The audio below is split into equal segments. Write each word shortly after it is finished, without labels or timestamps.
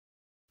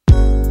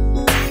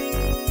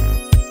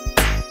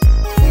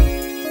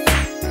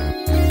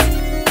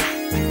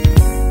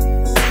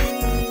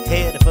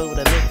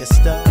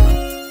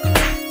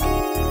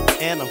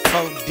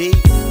4D,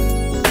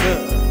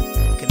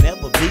 can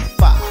never be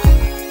 5.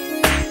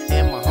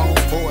 And my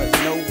homeboys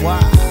know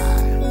why,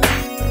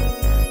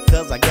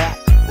 cause I got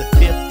the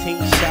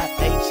 15-shot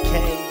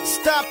HK.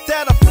 Stopped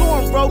at a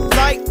flooring road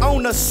light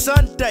on a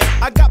Sunday.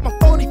 I got my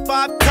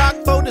 45 cock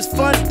for this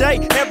fun day.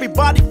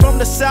 Everybody from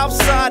the south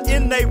side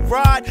in they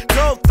ride.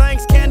 Gold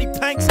things, candy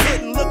pinks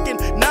hitting, looking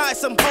nice.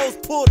 Some hoes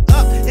pulled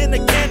up in the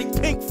candy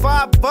pink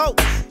 5-0.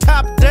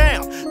 Top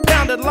down,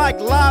 pounded like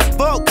live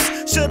folks.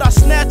 Should I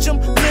snatch them,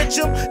 lynch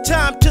them?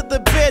 Time to the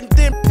bed and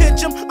then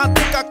pitch them. I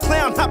think I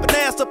clown, hopping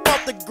ass up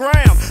off the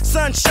ground.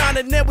 Sun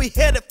shining, then we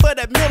headed for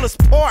that Miller's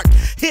Park.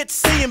 Hit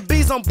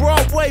C&B's on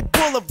Broadway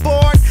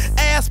Boulevard.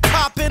 Ass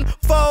popping,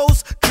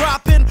 foes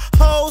dropping,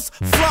 hoes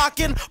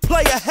flocking,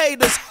 player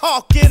haters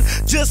hawking.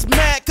 Just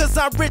mad cause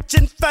I'm rich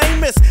and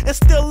famous and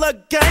still a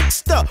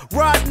gangster,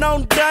 riding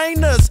on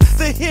Danas.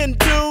 The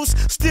Hindus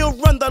still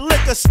run the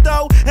liquor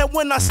store, and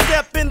when I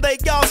step in they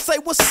all say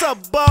what's up,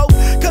 bo?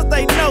 Cause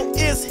they know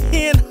it's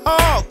hen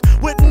hog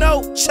with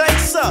no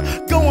chaser,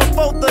 going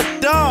for the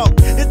dog.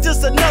 It's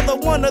just another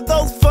one of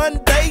those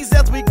fun days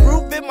as we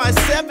groove in my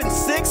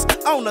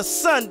 7-6 on a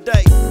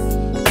Sunday.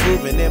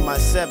 Grooving in my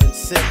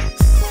 7-6.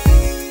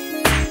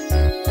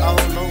 All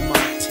on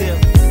my tip.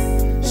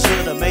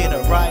 Should've made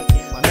a right,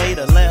 made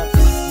a left.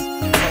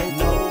 Oh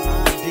no,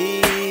 I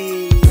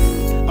did.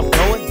 I'm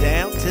going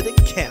down to the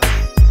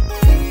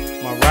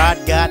county. My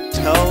ride got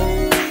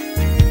towed,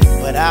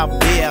 but I'll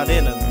be out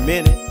in a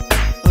minute.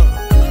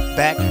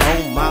 Back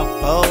on my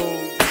foes.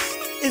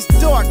 It's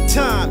dark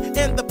time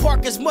and the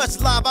park is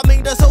much live. I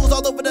mean, there's hoes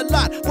all over the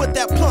lot with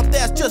that plump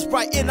that's just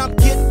right, and I'm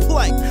getting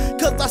played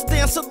cause I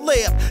stand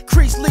celeb.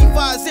 Crease,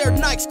 Levi's, Air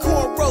Nikes,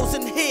 cornrows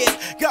and head.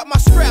 Got my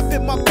strap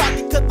in my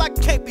pocket cause I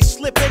can't be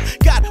slipping.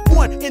 Got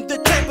one in the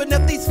chamber, and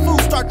if these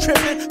fools start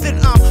tripping, then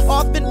I'm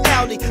off and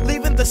outy,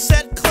 leaving the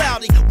set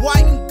cloudy.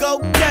 White and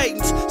gold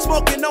Dayton's,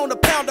 smoking on a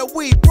pound of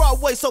weed.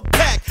 Broadway so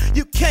packed,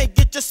 you can't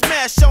get your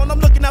smash on. I'm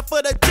looking out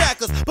for the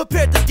jackers,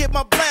 prepared to get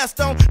my blast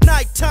on.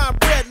 Nighttime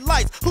red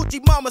lights, hoochie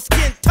mama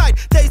skin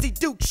tight, Daisy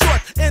Duke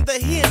short, and the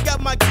hen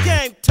got my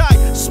game tight.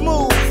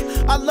 Smooth,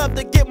 I love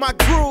to get my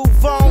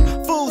groove on.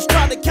 Fools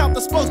try to count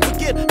the spokes but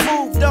get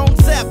moved on.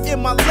 Zap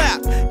in my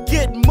lap,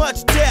 get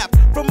much dap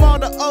from all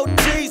the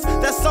OGs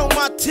that's on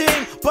my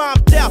team.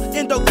 Bombed out,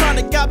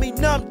 Indochronic got me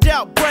numbed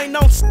out, brain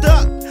on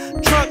stuck.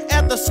 Drunk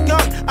at the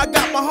skunk, I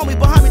got my homie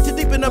behind me too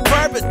deep in the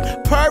bourbon.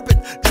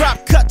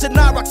 Drop cut to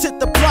Nyrox, hit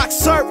the block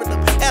serving them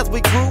as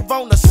we groove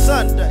on a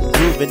Sunday.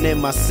 Grooving in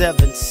my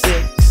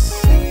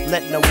 7-6,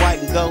 letting the white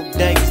and gold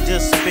days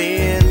just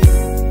spin.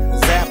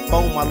 Zap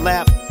on my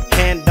lap,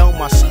 hand on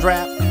my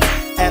strap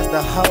as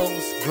the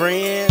hoes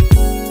grin.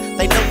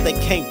 They know they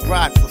can't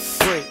ride for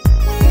free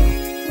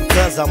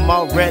cause I'm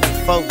already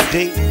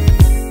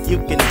 4D. You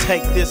can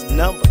take this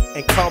number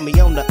and call me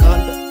on the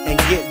under and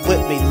get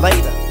with me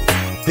later,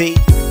 B.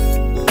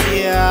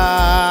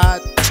 Yeah,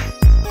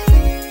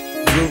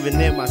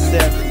 grooving in my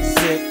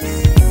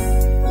 7-6.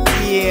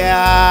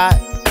 Yeah,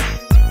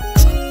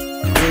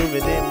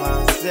 grooving in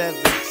my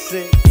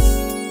 7-6.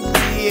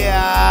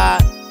 Yeah,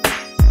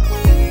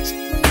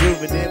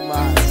 grooving in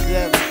my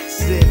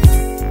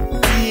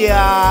 7-6.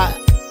 Yeah,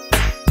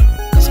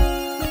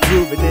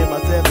 grooving in my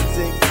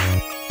 7-6.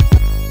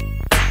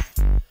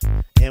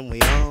 And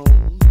we on,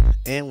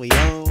 and we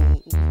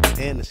on,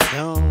 and it's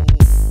gone.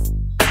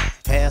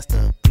 Pass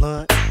the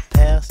blunt,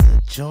 pass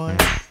the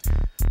joint,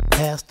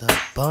 pass the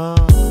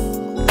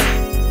bomb.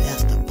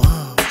 That's the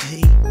bomb,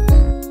 G.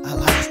 I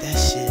like that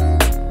shit.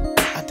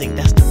 I think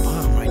that's the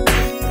bomb right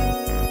there.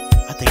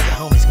 I think the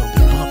homies gonna be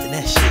bumping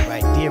that shit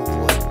right there,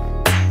 boy.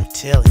 I'm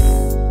telling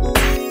you.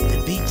 The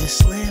beat just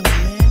slamming,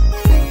 man.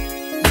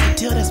 You can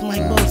tell that's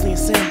Mike Mosley and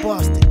Sam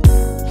Boston.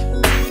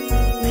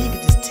 Man, you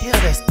can just tell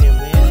that's them,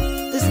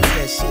 man. Listen to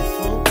that shit,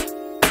 fool.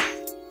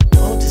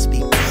 Don't just be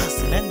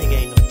busting. That nigga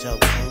ain't no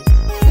joke, fool.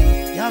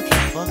 Y'all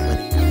can't fuck with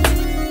him.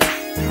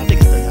 Y'all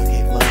niggas know y'all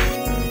can't fuck with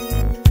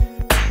him.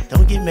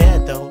 Don't get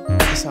mad though.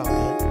 It's all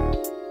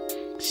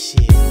good.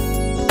 Shit.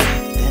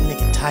 That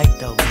nigga tight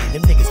though, man.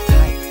 Them niggas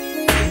tight.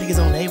 Them niggas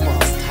on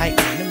A-Walls tight,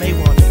 man. Them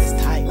A-Wall niggas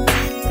tight.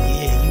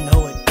 Yeah, you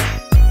know it.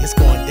 It's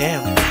going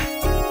down.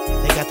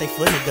 They got their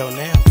foot in the door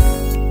now.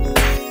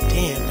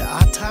 Damn, the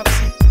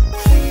autopsy.